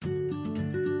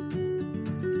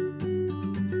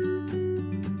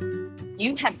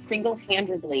You have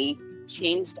single-handedly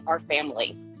changed our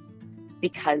family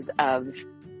because of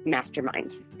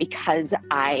Mastermind, because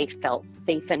I felt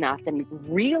safe enough and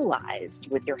realized,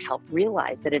 with your help,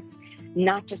 that it's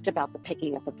not just about the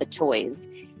picking up of the toys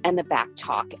and the back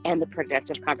talk and the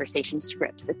productive conversation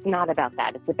scripts. It's not about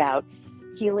that. It's about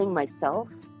healing myself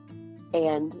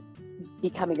and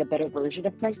becoming a better version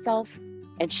of myself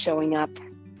and showing up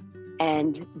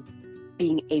and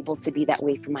being able to be that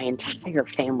way for my entire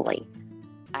family.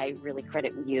 I really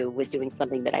credit you with doing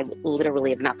something that I literally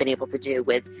have not been able to do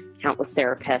with countless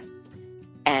therapists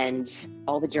and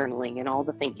all the journaling and all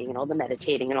the thinking and all the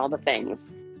meditating and all the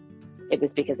things. It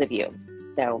was because of you.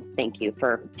 So thank you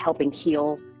for helping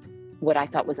heal what I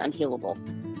thought was unhealable.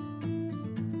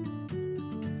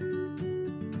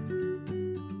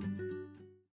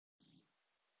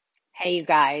 Hey, you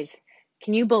guys,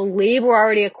 can you believe we're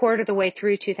already a quarter of the way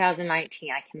through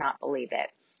 2019? I cannot believe it.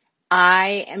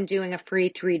 I am doing a free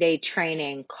 3-day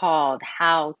training called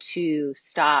How to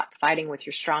Stop Fighting with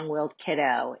Your Strong-Willed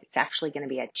Kiddo. It's actually going to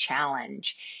be a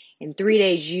challenge. In 3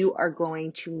 days, you are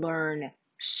going to learn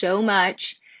so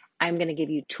much. I'm going to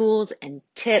give you tools and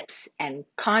tips and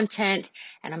content,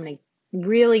 and I'm going to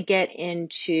really get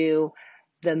into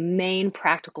the main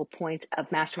practical points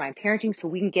of Mastermind Parenting so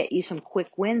we can get you some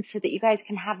quick wins so that you guys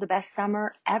can have the best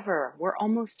summer ever. We're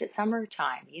almost at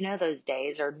summertime. You know, those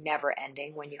days are never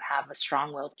ending when you have a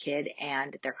strong-willed kid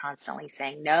and they're constantly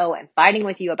saying no and fighting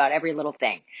with you about every little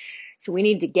thing. So we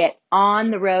need to get on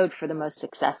the road for the most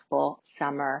successful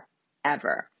summer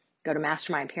ever. Go to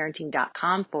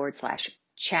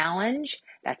mastermindparenting.com/challenge.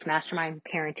 That's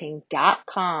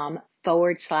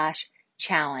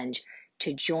mastermindparenting.com/challenge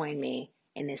to join me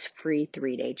in this free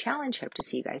 3-day challenge. Hope to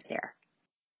see you guys there.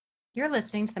 You're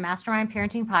listening to the Mastermind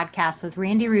Parenting Podcast with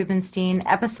Randy Rubenstein,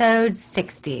 episode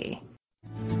 60.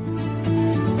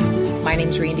 My name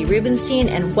is Randy Rubenstein,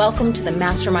 and welcome to the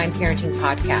Mastermind Parenting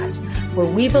Podcast, where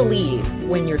we believe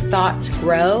when your thoughts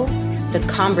grow, the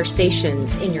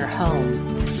conversations in your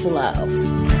home flow.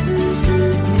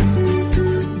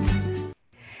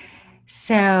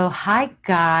 So, hi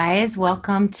guys,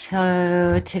 welcome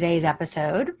to today's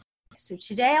episode. So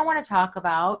today I want to talk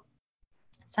about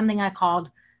something I called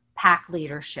pack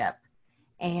leadership.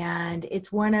 And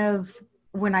it's one of,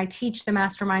 when I teach the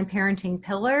Mastermind Parenting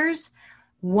pillars,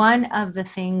 one of the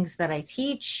things that I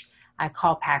teach, I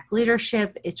call pack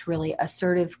leadership. It's really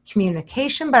assertive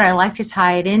communication, but I like to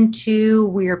tie it into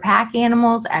we're pack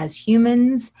animals as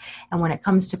humans. And when it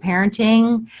comes to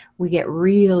parenting, we get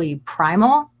really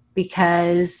primal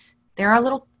because there are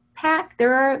little pack.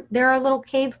 There are little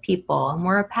cave people, and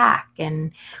we're a pack,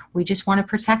 and we just want to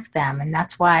protect them. And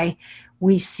that's why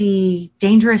we see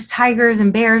dangerous tigers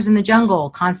and bears in the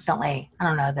jungle constantly.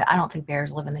 I don't think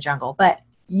bears live in the jungle, but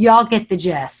y'all get the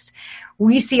gist.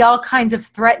 We see all kinds of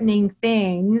threatening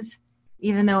things,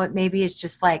 even though it maybe is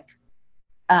just like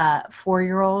a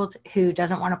 4-year-old who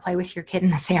doesn't want to play with your kid in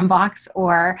the sandbox,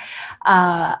 or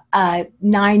a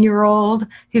 9-year-old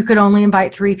who could only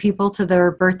invite 3 people to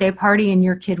their birthday party and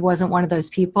your kid wasn't one of those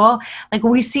people. Like,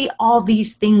 we see all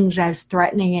these things as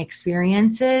threatening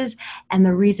experiences. And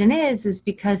the reason is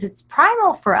because it's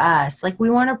primal for us. Like, we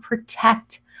want to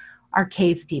protect our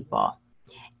cave people.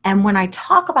 And when I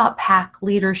talk about pack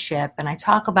leadership and I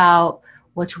talk about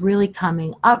what's really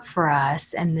coming up for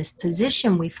us and this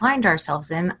position we find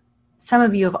ourselves in, some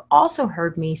of you have also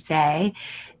heard me say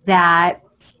that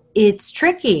it's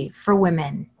tricky for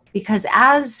women because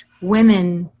as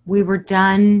women, we were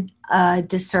done a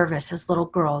disservice as little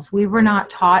girls. We were not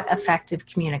taught effective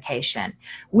communication.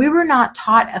 We were not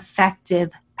taught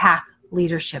effective pack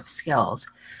leadership skills.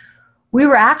 We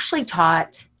were actually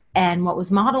taught, and what was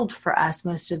modeled for us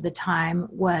most of the time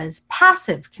was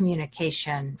passive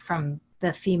communication from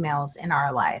the females in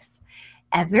our life.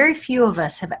 And very few of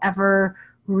us have ever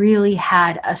really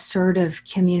had assertive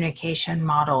communication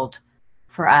modeled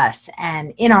for us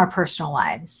and in our personal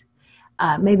lives.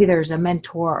 Maybe there's a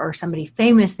mentor or somebody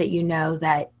famous that you know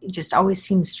that just always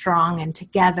seems strong and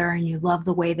together and you love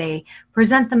the way they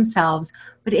present themselves.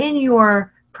 But in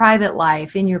your private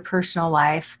life, in your personal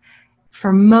life,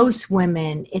 for most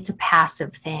women, it's a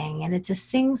passive thing and it's a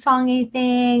sing-songy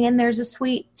thing and there's a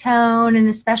sweet tone, and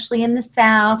especially in the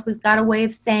South, we've got a way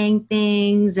of saying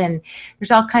things and there's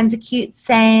all kinds of cute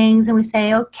sayings and we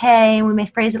say, okay, and we may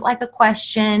phrase it like a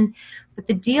question. But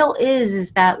the deal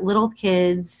is that little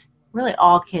kids, really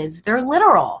all kids, they're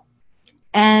literal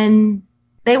and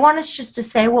they want us just to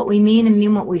say what we mean and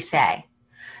mean what we say.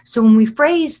 So when we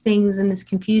phrase things in this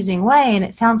confusing way and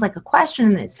it sounds like a question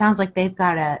and it sounds like they've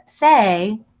got to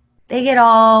say, they get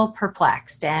all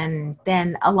perplexed. And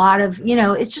then a lot of,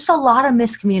 it's just a lot of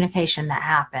miscommunication that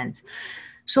happens.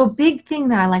 So a big thing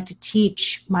that I like to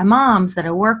teach my moms that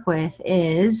I work with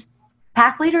is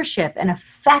pack leadership and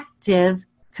effective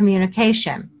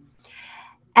communication.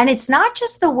 And it's not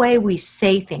just the way we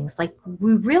say things. Like,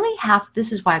 we really have,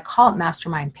 this is why I call it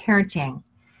mastermind parenting.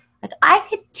 Like, I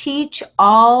could teach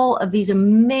all of these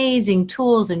amazing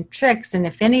tools and tricks. And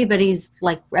if anybody's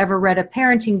like ever read a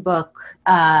parenting book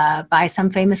by some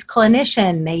famous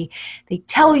clinician, they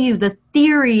tell you the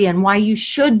theory and why you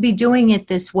should be doing it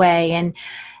this way. And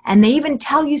they even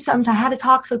tell you sometimes how to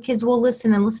talk so kids will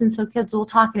listen, and listen so kids will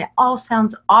talk. And it all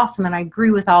sounds awesome. And I agree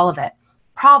with all of it.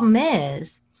 Problem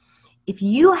is, if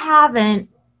you haven't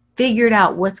figured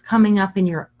out what's coming up in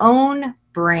your own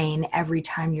brain every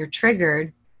time you're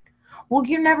triggered, well,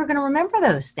 you're never going to remember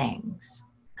those things,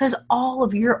 because all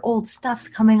of your old stuff's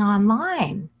coming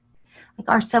online. Like,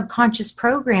 our subconscious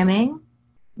programming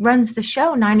runs the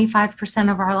show 95%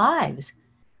 of our lives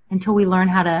until we learn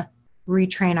how to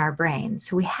retrain our brain.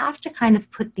 So we have to kind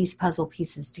of put these puzzle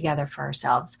pieces together for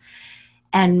ourselves.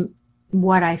 And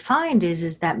what I find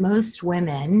is that most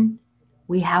women,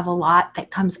 we have a lot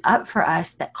that comes up for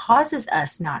us that causes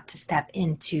us not to step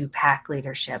into pack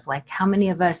leadership. Like, how many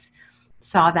of us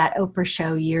saw that Oprah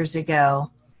show years ago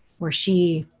where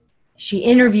she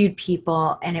interviewed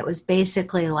people, and it was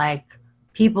basically like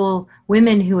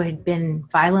women who had been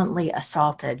violently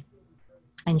assaulted.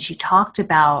 And she talked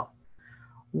about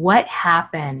what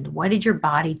happened. What did your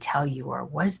body tell you? Or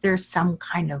was there some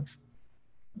kind of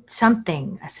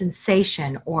something, a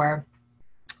sensation, or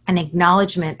an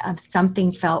acknowledgement of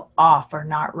something felt off or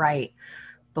not right,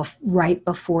 right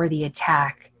before the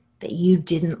attack that you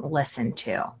didn't listen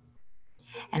to?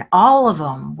 And all of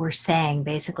them were saying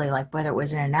basically, like, whether it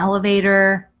was in an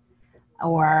elevator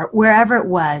or wherever it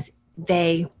was,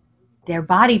 their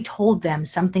body told them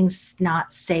something's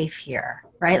not safe here,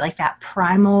 right? Like that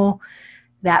primal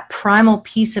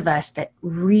piece of us that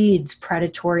reads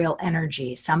predatory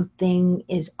energy, something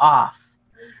is off.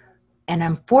 And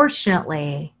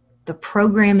unfortunately, the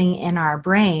programming in our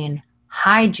brain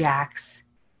hijacks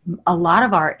a lot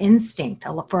of our instinct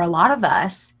for a lot of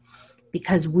us,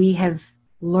 because we have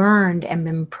learned and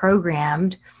been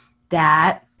programmed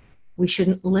that we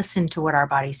shouldn't listen to what our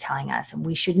body's telling us, and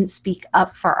we shouldn't speak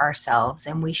up for ourselves,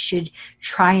 and we should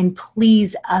try and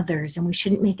please others, and we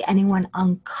shouldn't make anyone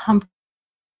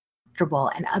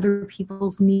uncomfortable, and other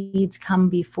people's needs come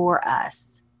before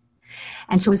us.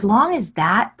 And so as long as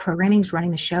that programming is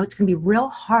running the show, it's going to be real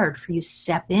hard for you to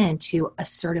step into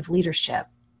assertive leadership.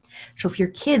 So if your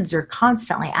kids are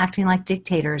constantly acting like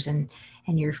dictators and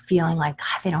you're feeling like,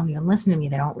 God, they don't even listen to me,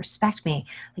 they don't respect me,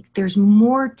 like, there's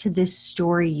more to this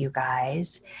story, you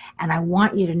guys. And I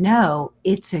want you to know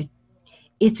it's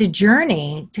a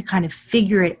journey to kind of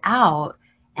figure it out,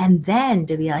 and then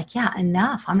to be like, yeah,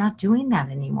 enough, I'm not doing that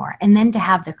anymore. And then to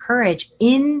have the courage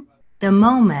in the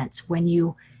moments when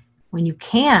you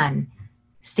can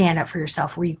stand up for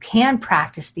yourself, where you can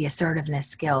practice the assertiveness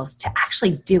skills, to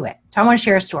actually do it. So I want to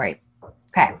share a story.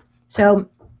 Okay. So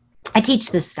I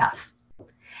teach this stuff,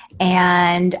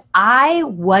 and I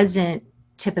wasn't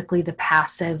typically the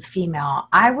passive female.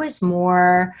 I would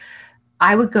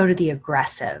go to the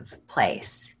aggressive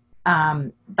place.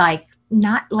 Not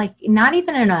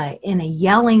even in a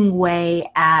yelling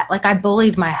way at, like, I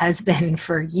bullied my husband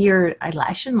for years.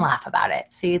 I shouldn't laugh about it.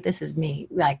 See, this is me,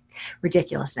 like,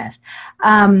 ridiculousness.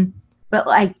 But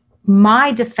like,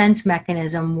 my defense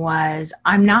mechanism was,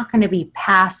 I'm not going to be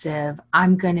passive.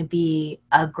 I'm going to be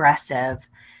aggressive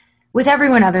with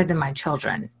everyone other than my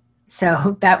children.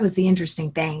 So that was the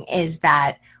interesting thing, is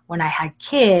that when I had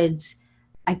kids,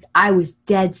 I was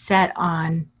dead set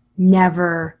on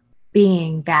never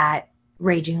being that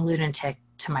raging lunatic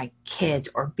to my kids,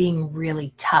 or being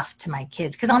really tough to my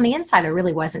kids. Because on the inside, I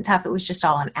really wasn't tough. It was just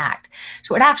all an act.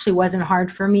 So it actually wasn't hard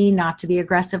for me not to be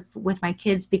aggressive with my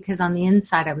kids, because on the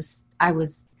inside, I was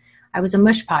a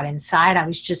mush pot inside. I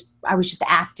was just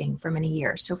acting for many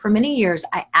years. So for many years,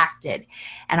 I acted,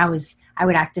 and I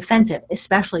would act defensive,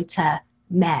 especially to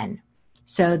men.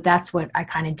 So that's what I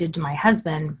kind of did to my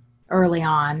husband early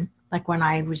on. Like, when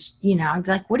I was, I'd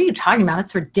be like, what are you talking about?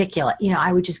 That's ridiculous.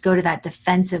 I would just go to that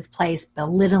defensive place,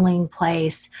 belittling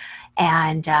place,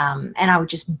 and I would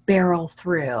just barrel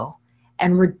through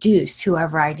and reduce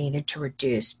whoever I needed to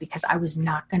reduce, because I was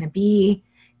not going to be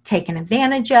taken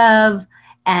advantage of.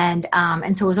 And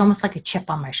so it was almost like a chip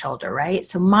on my shoulder, right?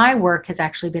 So my work has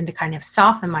actually been to kind of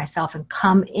soften myself and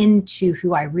come into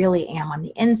who I really am on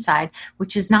the inside,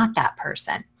 which is not that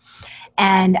person.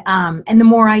 And the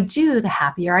more I do, the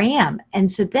happier I am.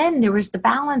 And so then there was the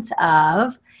balance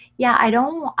of, yeah,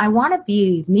 I want to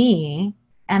be me.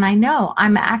 And I know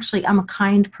I'm a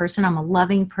kind person. I'm a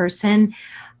loving person.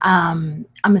 I'm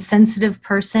a sensitive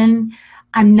person.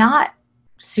 I'm not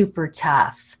super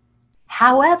tough.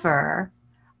 However,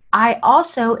 I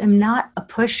also am not a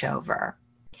pushover.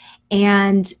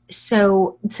 And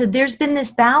so there's been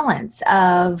this balance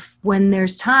of when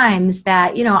there's times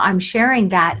that, I'm sharing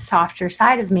that softer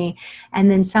side of me,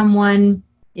 and then someone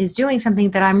is doing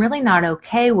something that I'm really not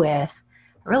okay with.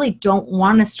 I really don't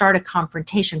want to start a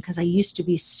confrontation, because I used to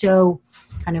be so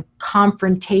kind of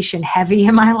confrontation heavy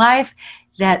in my life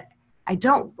that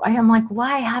I'm like,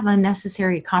 why have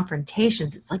unnecessary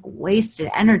confrontations? It's like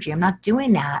wasted energy. I'm not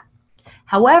doing that.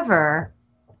 However,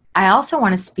 I also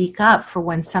want to speak up for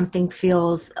when something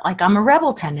feels like I'm a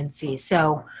rebel tendency.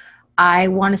 So I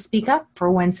want to speak up for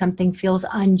when something feels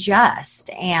unjust.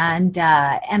 And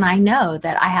I know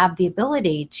that I have the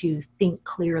ability to think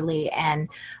clearly and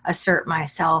assert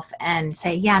myself and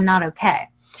say, yeah, not okay.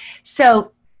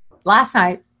 So last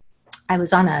night I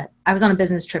was on a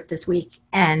business trip this week,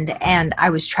 and I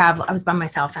was by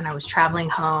myself, and I was traveling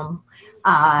home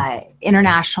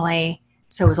internationally.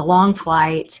 So it was a long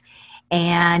flight.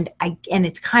 And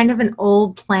it's kind of an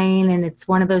old plane, and it's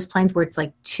one of those planes where it's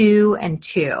like 2 and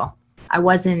 2. I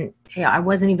wasn't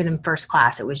even in first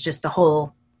class. It was just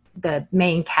the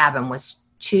main cabin was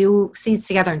 2 seats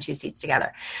together and 2 seats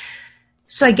together.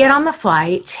 So I get on the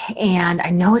flight, and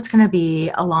I know it's going to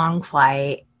be a long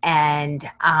flight, and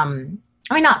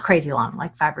not crazy long,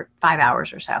 like 5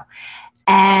 hours or so.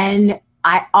 And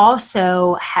I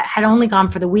also had only gone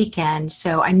for the weekend,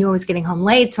 so I knew I was getting home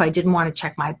late, so I didn't want to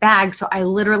check my bag. So I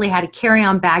literally had a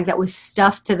carry-on bag that was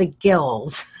stuffed to the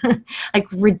gills, like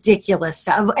ridiculous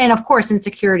stuff. And of course, in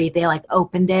security, they like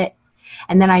opened it,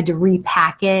 and then I had to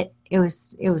repack it. It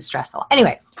was stressful.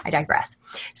 Anyway, I digress.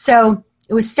 So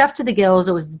it was stuffed to the gills.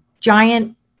 It was a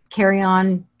giant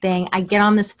carry-on thing. I get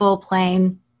on this full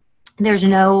plane. There's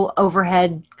no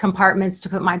overhead compartments to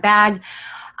put my bag.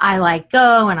 I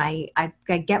go and I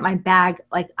get my bag,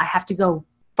 like I have to go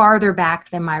farther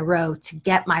back than my row to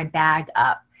get my bag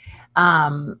up.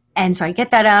 And so I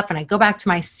get that up and I go back to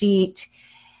my seat,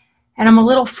 and I'm a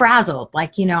little frazzled.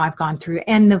 I've gone through,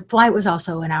 and the flight was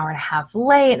also an hour and a half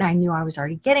late, and I knew I was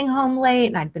already getting home late,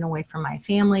 and I'd been away from my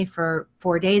family for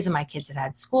 4 days, and my kids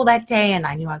had school that day, and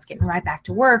I knew I was getting right back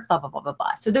to work, blah, blah, blah, blah,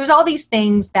 blah. So there's all these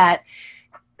things that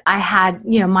I had,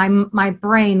 my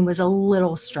brain was a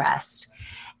little stressed.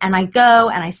 And I go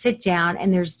and I sit down,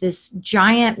 and there's this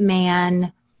giant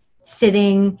man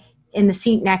sitting in the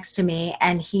seat next to me.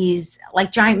 And he's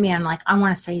like giant man, like I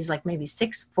want to say he's like maybe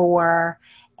 6'4",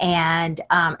 and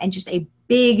just a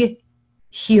big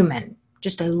human,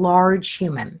 just a large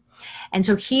human. And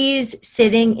so he's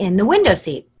sitting in the window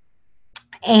seat,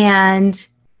 and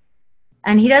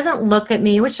he doesn't look at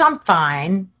me, which I'm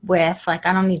fine with. Like,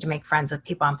 I don't need to make friends with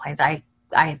people on planes. I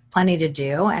have plenty to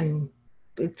do, and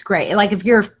it's great. Like, if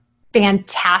you're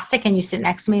fantastic and you sit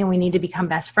next to me and we need to become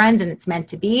best friends and it's meant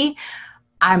to be,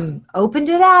 I'm open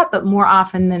to that. But more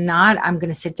often than not, I'm going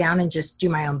to sit down and just do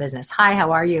my own business. Hi,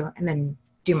 how are you? And then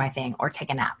do my thing, or take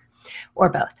a nap, or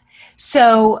both.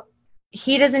 So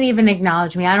he doesn't even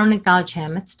acknowledge me. I don't acknowledge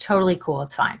him. It's totally cool.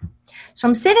 It's fine. So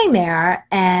I'm sitting there,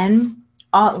 and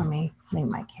let me move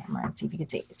my camera and see if you can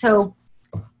see. So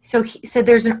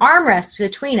there's an armrest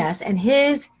between us, and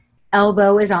his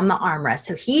elbow is on the armrest.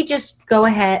 So he just goes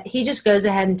ahead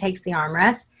and takes the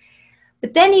armrest.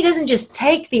 But then he doesn't just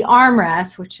take the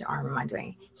armrest. Which arm am I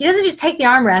doing? He doesn't just take the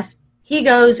armrest. He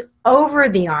goes over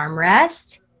the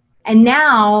armrest, and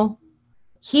now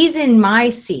he's in my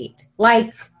seat,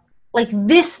 like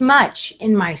this much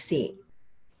in my seat,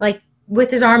 like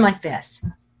with his arm like this.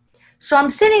 So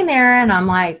I'm sitting there, and I'm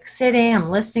like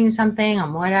I'm listening to something,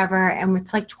 I'm whatever. And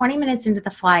it's like 20 minutes into the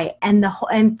flight, and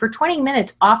for 20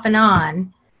 minutes off and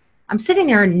on, I'm sitting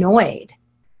there annoyed.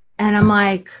 And I'm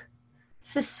like,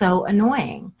 this is so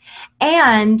annoying.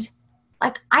 And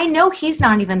like, I know he's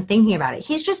not even thinking about it.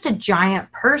 He's just a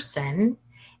giant person,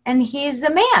 and he's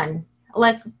a man.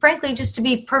 Like, frankly, just to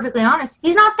be perfectly honest,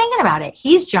 he's not thinking about it.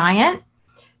 He's giant.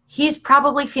 He's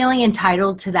probably feeling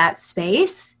entitled to that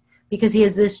space, because he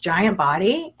has this giant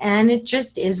body, and it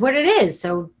just is what it is.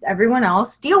 So everyone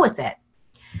else deal with it.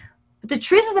 But the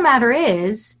truth of the matter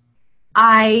is,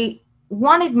 I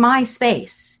wanted my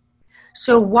space.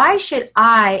 So why should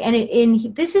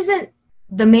this isn't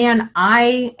the man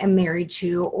I am married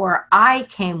to or I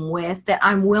came with that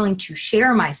I'm willing to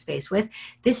share my space with.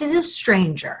 This is a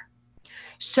stranger.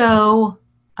 So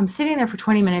I'm sitting there for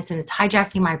 20 minutes, and it's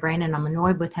hijacking my brain, and I'm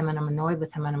annoyed with him, and I'm annoyed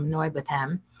with him, and I'm annoyed with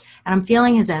him. And I'm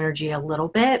feeling his energy a little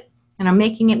bit. And I'm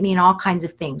making it mean all kinds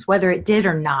of things, whether it did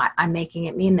or not. I'm making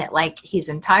it mean that like he's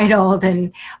entitled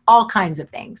and all kinds of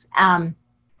things.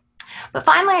 But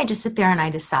finally, I just sit there and I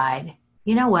decide,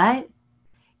 you know what?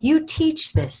 You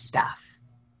teach this stuff.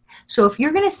 So if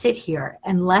you're going to sit here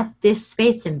and let this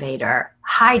space invader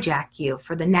hijack your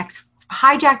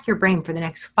brain for the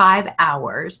next 5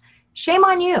 hours, shame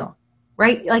on you,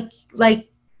 right? Like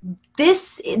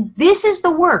this is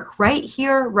the work right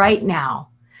here, right now.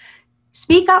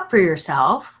 Speak up for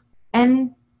yourself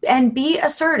and be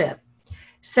assertive.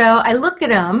 So I look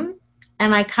at him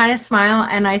and I kind of smile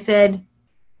and I said,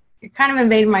 you're kind of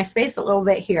invading my space a little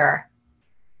bit here,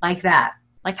 like that.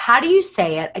 Like, how do you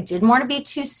say it? I didn't want to be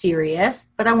too serious,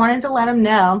 but I wanted to let him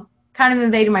know, kind of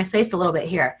invading my space a little bit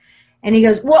here. And he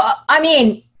goes, well, I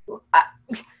mean,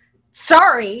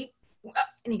 sorry.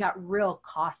 And he got real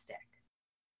caustic.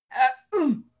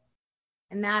 And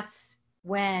that's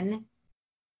when,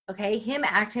 okay, him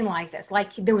acting like this,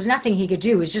 like there was nothing he could do.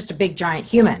 He was just a big giant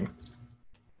human.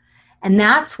 And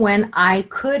that's when I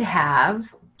could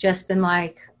have just been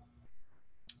like,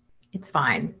 it's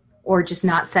fine, or just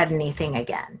not said anything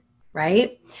again,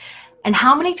 right? And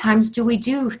how many times do we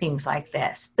do things like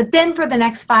this? But then for the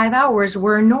next 5 hours,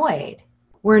 we're annoyed.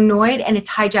 We're annoyed and it's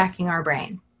hijacking our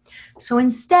brain. So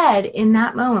instead, in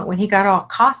that moment when he got all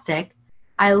caustic,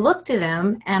 I looked at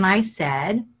him and I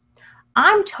said,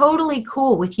 I'm totally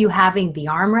cool with you having the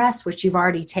armrest, which you've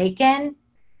already taken,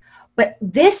 but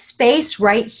this space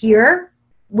right here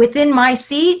within my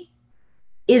seat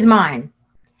is mine.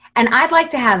 And I'd like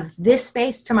to have this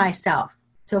space to myself.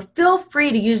 So feel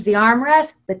free to use the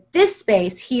armrest, but this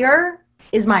space here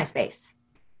is my space.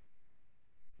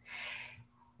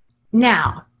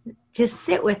 Now, just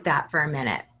sit with that for a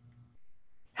minute.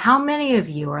 How many of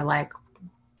you are like,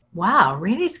 wow,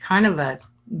 Randy's kind of a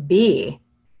bee,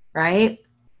 right?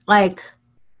 Like,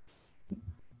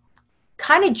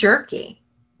 kind of jerky.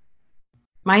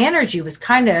 My energy was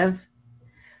kind of,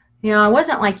 I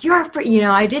wasn't like,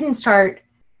 I didn't start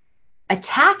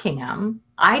attacking him.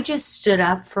 I just stood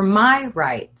up for my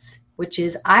rights, which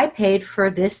is I paid for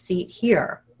this seat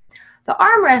here. The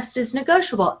armrest is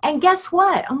negotiable. And guess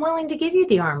what? I'm willing to give you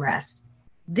the armrest.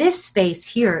 This space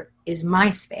here is my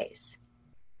space.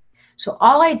 So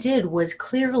all I did was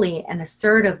clearly and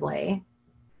assertively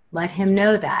let him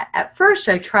know that. At first,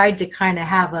 I tried to kind of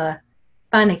have a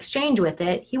fun exchange with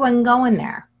it. He wasn't going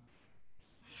there.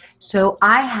 So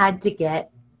I had to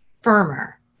get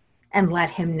firmer and let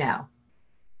him know.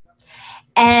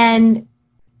 And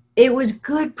it was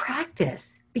good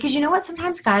practice because you know what?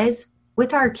 Sometimes, guys,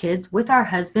 with our kids, with our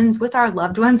husbands, with our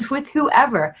loved ones, with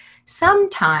whoever,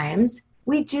 sometimes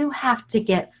we do have to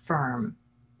get firm.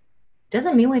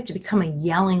 Doesn't mean we have to become a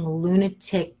yelling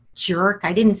lunatic jerk.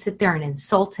 I didn't sit there and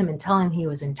insult him and tell him he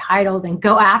was entitled and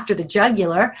go after the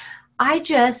jugular. I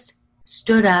just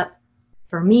stood up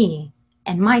for me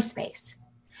and my space.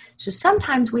 So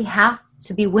sometimes we have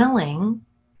to be willing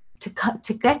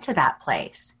to get to that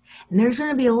place. And there's going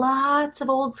to be lots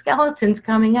of old skeletons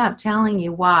coming up telling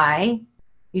you why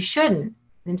you shouldn't.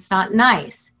 It's not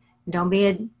nice. Don't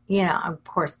be of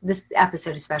course, this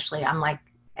episode especially, I'm like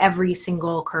every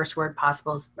single curse word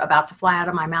possible is about to fly out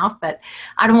of my mouth, but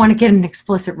I don't want to get an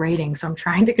explicit rating. So I'm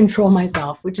trying to control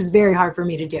myself, which is very hard for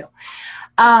me to do.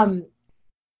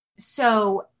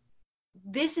 So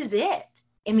this is it.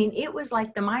 I mean, it was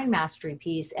like the mind mastery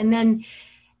piece. And then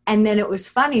it was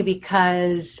funny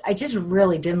because I just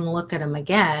really didn't look at him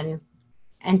again.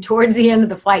 And towards the end of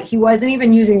the flight, he wasn't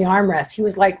even using the armrest. He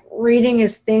was like reading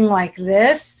his thing like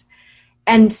this.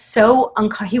 And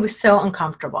he was so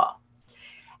uncomfortable.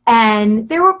 And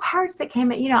there were parts that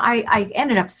came in, I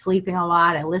ended up sleeping a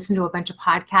lot. I listened to a bunch of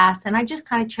podcasts and I just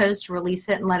kind of chose to release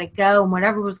it and let it go. And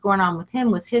whatever was going on with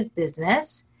him was his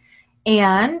business.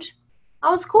 And I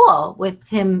was cool with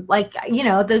him. Like,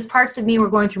 those parts of me were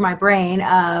going through my brain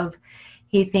of,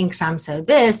 he thinks I'm so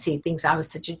this, he thinks I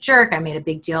was such a jerk, I made a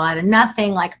big deal out of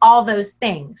nothing, like all those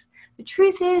things. The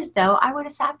truth is, though, I would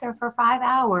have sat there for 5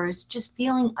 hours just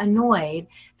feeling annoyed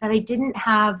that I didn't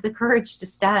have the courage to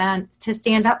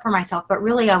stand up for myself, but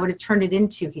really I would have turned it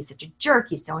into, he's such a jerk,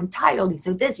 he's so entitled, he's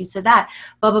so this, he's so that,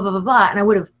 blah, blah, blah, blah, blah. And I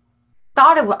would have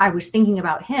thought of what I was thinking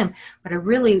about him, but it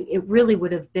really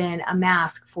would have been a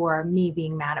mask for me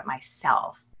being mad at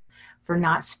myself for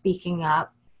not speaking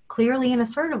up clearly and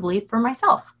assertively for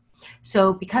myself.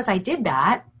 So because I did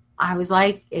that, I was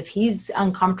like, if he's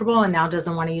uncomfortable and now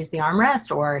doesn't want to use the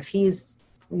armrest, or if he's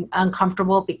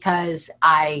uncomfortable because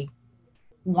I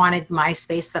wanted my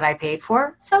space that I paid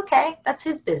for, it's okay. That's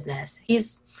his business. I'm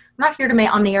not here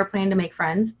on the airplane to make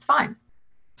friends. It's fine.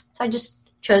 So I just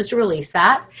chose to release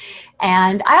that.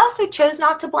 And I also chose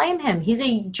not to blame him. He's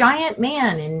a giant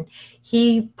man, and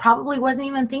he probably wasn't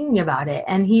even thinking about it.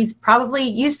 And he's probably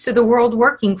used to the world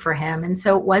working for him. And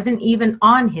so it wasn't even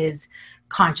on his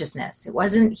consciousness. He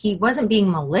wasn't being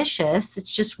malicious.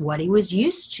 It's just what he was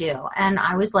used to. And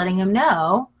I was letting him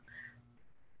know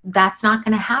that's not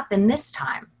going to happen this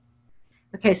time.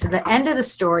 Okay, so the end of the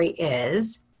story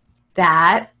is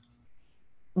that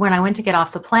when I went to get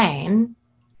off the plane,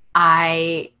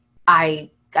 I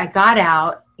got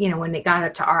out, when they got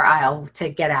up to our aisle to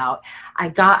get out,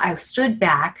 I stood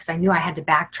back because I knew I had to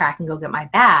backtrack and go get my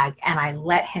bag, and I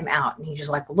let him out, and he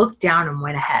just looked down and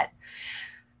went ahead.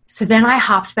 So then I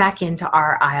hopped back into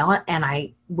our aisle, and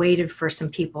I waited for some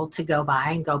people to go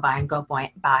by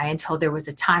until there was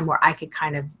a time where I could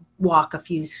kind of walk a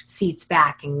few seats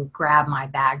back and grab my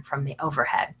bag from the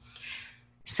overhead.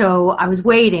 So I was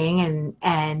waiting,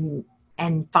 and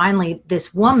finally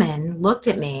this woman looked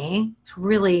at me, this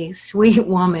really sweet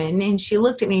woman, and she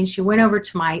looked at me and she went over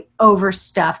to my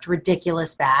overstuffed,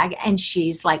 ridiculous bag. And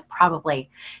she's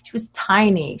she was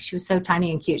tiny. She was so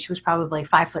tiny and cute. She was probably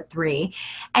 5'3".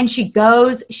 And she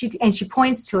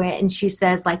points to it and she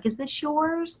says, is this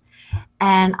yours?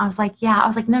 And I was like, yeah. I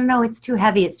was like, no, it's too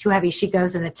heavy. It's too heavy. She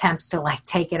goes and attempts to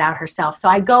take it out herself. So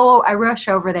I rush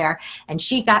over there, and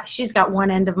she's got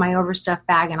one end of my overstuffed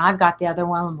bag and I've got the other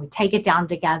one, and we take it down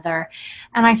together.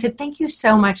 And I said, thank you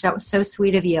so much. That was so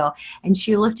sweet of you. And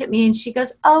she looked at me and she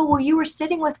goes, oh, well, you were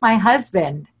sitting with my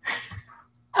husband.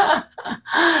 And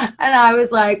I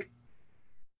was like,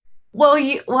 well,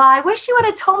 I wish you would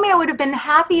have told me. I would have been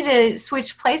happy to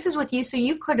switch places with you so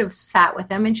you could have sat with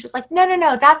him. And she was like,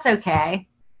 no, that's okay.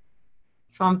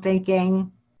 So I'm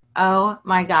thinking, oh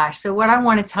my gosh. So what I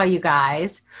want to tell you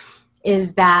guys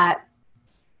is that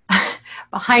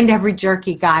behind every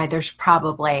jerky guy, there's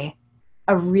probably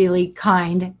a really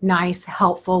kind, nice,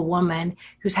 helpful woman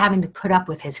who's having to put up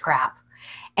with his crap.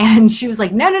 And she was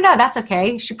like, no, that's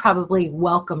okay. She probably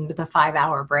welcomed the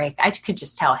 5-hour break. I could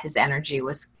just tell his energy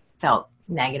felt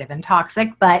negative and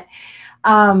toxic, but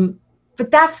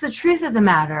that's the truth of the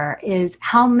matter, is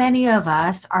how many of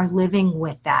us are living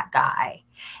with that guy.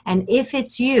 And if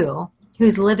it's you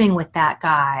who's living with that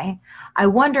guy, I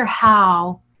wonder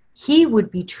how he would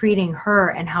be treating her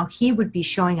and how he would be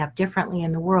showing up differently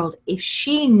in the world if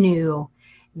she knew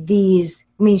these.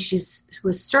 I mean, she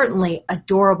was certainly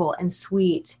adorable and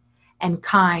sweet and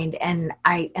kind and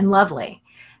lovely.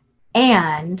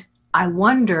 And I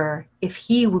wonder if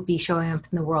he would be showing up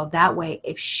in the world that way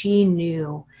if she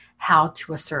knew how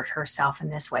to assert herself in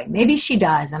this way. Maybe she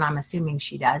does, and I'm assuming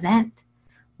she doesn't.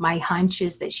 My hunch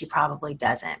is that she probably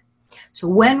doesn't. So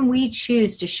when we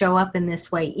choose to show up in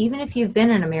this way, even if you've been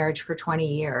in a marriage for 20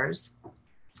 years,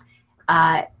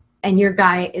 and your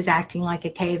guy is acting like a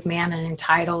caveman and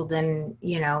entitled and,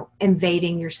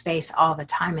 invading your space all the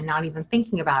time and not even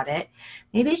thinking about it,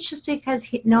 maybe it's just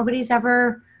because nobody's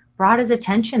ever brought his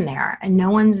attention there, and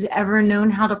no one's ever known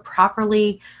how to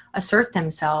properly assert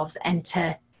themselves and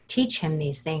to teach him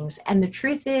these things. And the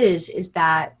truth is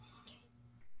that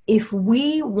if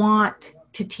we want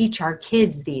to teach our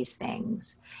kids these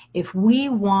things, if we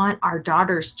want our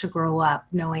daughters to grow up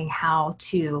knowing how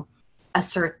to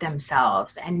assert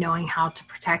themselves and knowing how to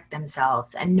protect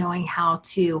themselves and knowing how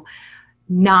to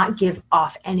not give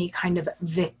off any kind of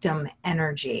victim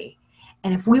energy,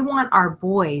 and if we want our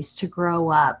boys to grow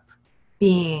up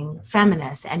being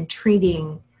feminists and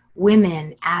treating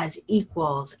women as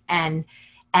equals and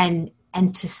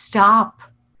to stop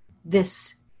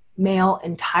this male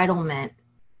entitlement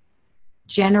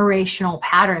generational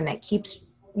pattern that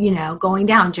keeps, going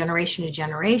down generation to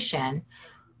generation,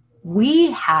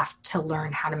 we have to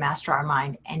learn how to master our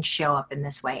mind and show up in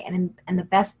this way. And the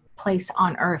best place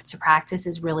on earth to practice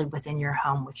is really within your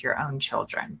home with your own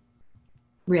children.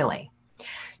 Really.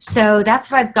 So that's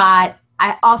what I've got.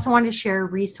 I also want to share a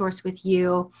resource with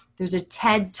you. There's a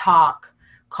TED Talk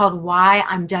called Why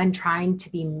I'm Done Trying to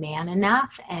Be Man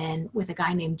Enough, and with a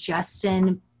guy named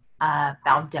Justin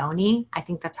Baldoni. I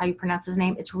think that's how you pronounce his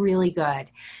name. It's really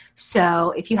good.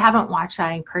 So if you haven't watched that,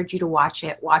 I encourage you to watch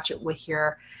it. Watch it with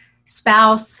your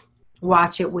spouse.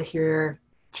 Watch it with your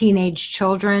teenage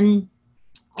children.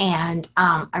 And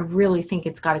I really think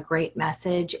it's got a great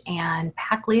message. And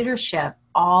pack leadership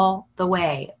all the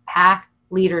way. Pack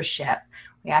leadership.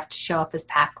 We have to show up as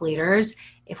pack leaders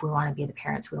if we want to be the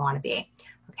parents we want to be.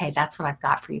 Okay, that's what I've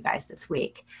got for you guys this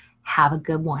week. Have a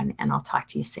good one, and I'll talk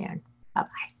to you soon. Bye-bye.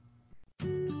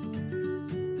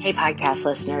 Hey, podcast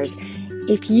listeners.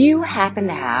 If you happen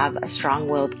to have a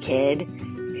strong-willed kid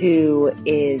who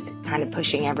is kind of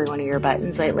pushing every one of your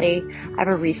buttons lately, I have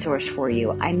a resource for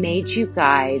you. I made you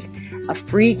guys a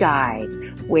free guide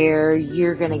where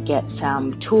you're going to get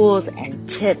some tools and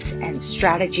tips and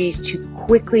strategies to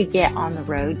quickly get on the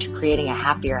road to creating a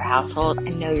happier household. I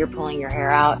know you're pulling your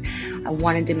hair out. I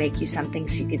wanted to make you something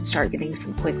so you could start getting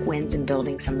some quick wins and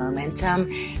building some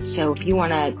momentum. So if you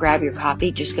want to grab your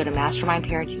copy, just go to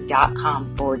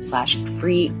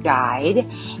mastermindparenting.com/free guide,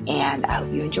 and I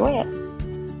hope you enjoy it.